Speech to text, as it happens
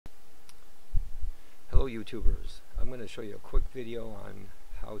Hello YouTubers, I'm going to show you a quick video on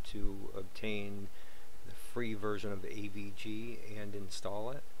how to obtain the free version of AVG and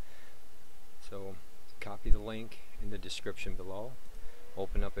install it. So copy the link in the description below,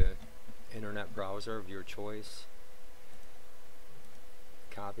 open up an internet browser of your choice,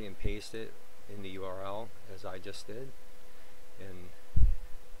 copy and paste it in the URL as I just did, and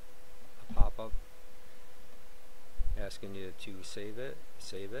a pop-up asking you to save it.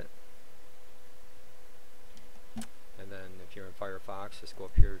 And then if you're in Firefox, just go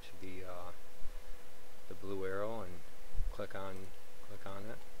up here to the blue arrow and click on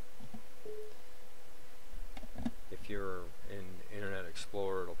it. If you're in Internet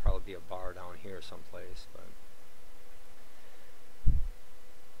Explorer, it'll probably be a bar down here someplace. But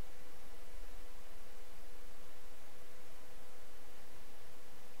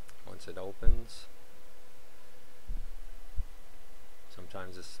once it opens,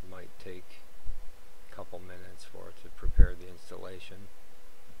 sometimes this might take a couple minutes for it to prepare the installation,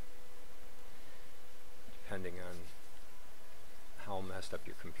 depending on how messed up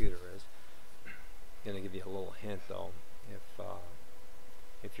your computer is. I'm going to give you a little hint though.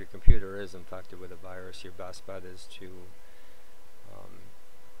 If your computer is infected with a virus, your best bet is to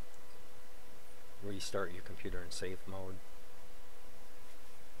restart your computer in safe mode.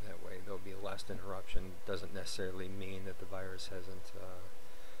 That way there'll be less interruption. Doesn't necessarily mean that the virus hasn't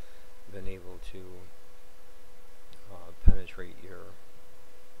been able to penetrate your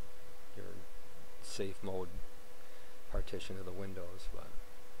safe mode partition of the Windows, but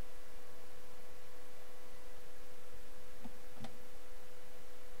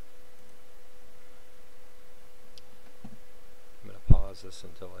I'm going to pause this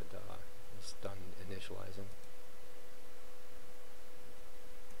until it's done initializing.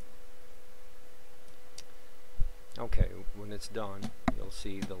 Okay, when it's done, you'll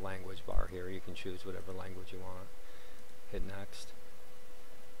see the language bar here. You can choose whatever language you want. Hit next.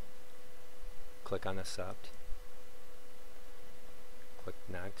 Click on accept. Click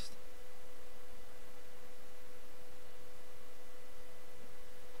next.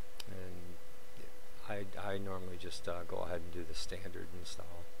 And I normally just go ahead and do the standard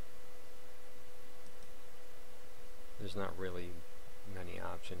install. There's not really many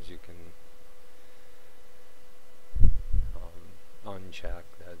options you can uncheck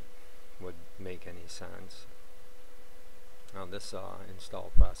that would make any sense. Now this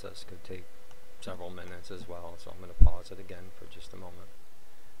install process could take several minutes as well, so I'm going to pause it again for just a moment.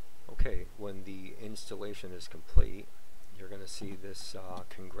 Okay, when the installation is complete, you're going to see this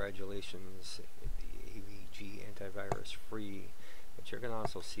congratulations, the AVG antivirus free, but you're going to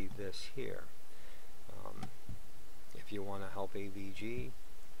also see this here. If you want to help AVG,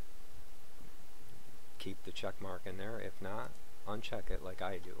 keep the check mark in there. If not, uncheck it like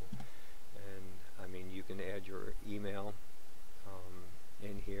I do. And I mean, you can add your email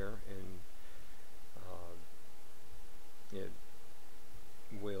in here, and it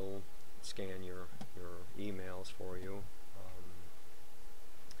will scan your emails for you.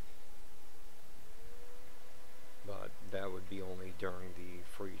 But that would be only during the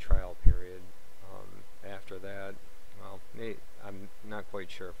free trial period. After that, well, I'm not quite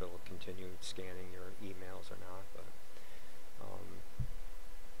sure if it'll continue scanning your emails or not, but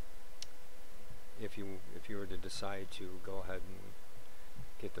if you were to decide to go ahead and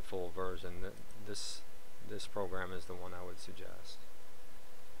get the full version, this program is the one I would suggest.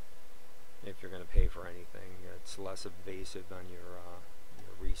 If you're going to pay for anything, it's less invasive on your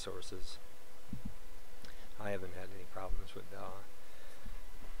resources. I haven't had any problems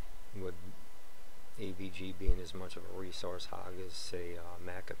with AVG being as much of a resource hog as, say,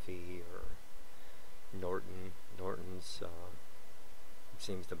 McAfee or Norton. Norton's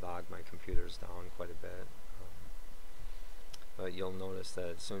seems to bog my computers down quite a bit. But you'll notice that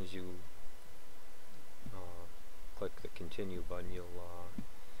as soon as you click the continue button,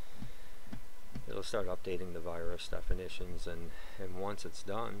 it'll start updating the virus definitions, and once it's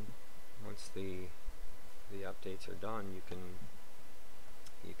done, once the updates are done, you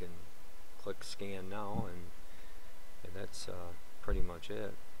can click scan now, and that's pretty much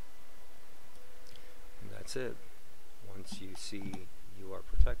it. And that's it. Once you see you are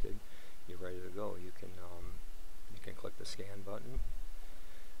protected, you're ready to go. You can click the scan button.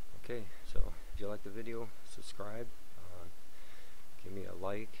 Okay, so if you like the video, subscribe, give me a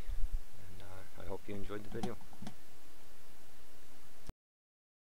like, and I hope you enjoyed the video.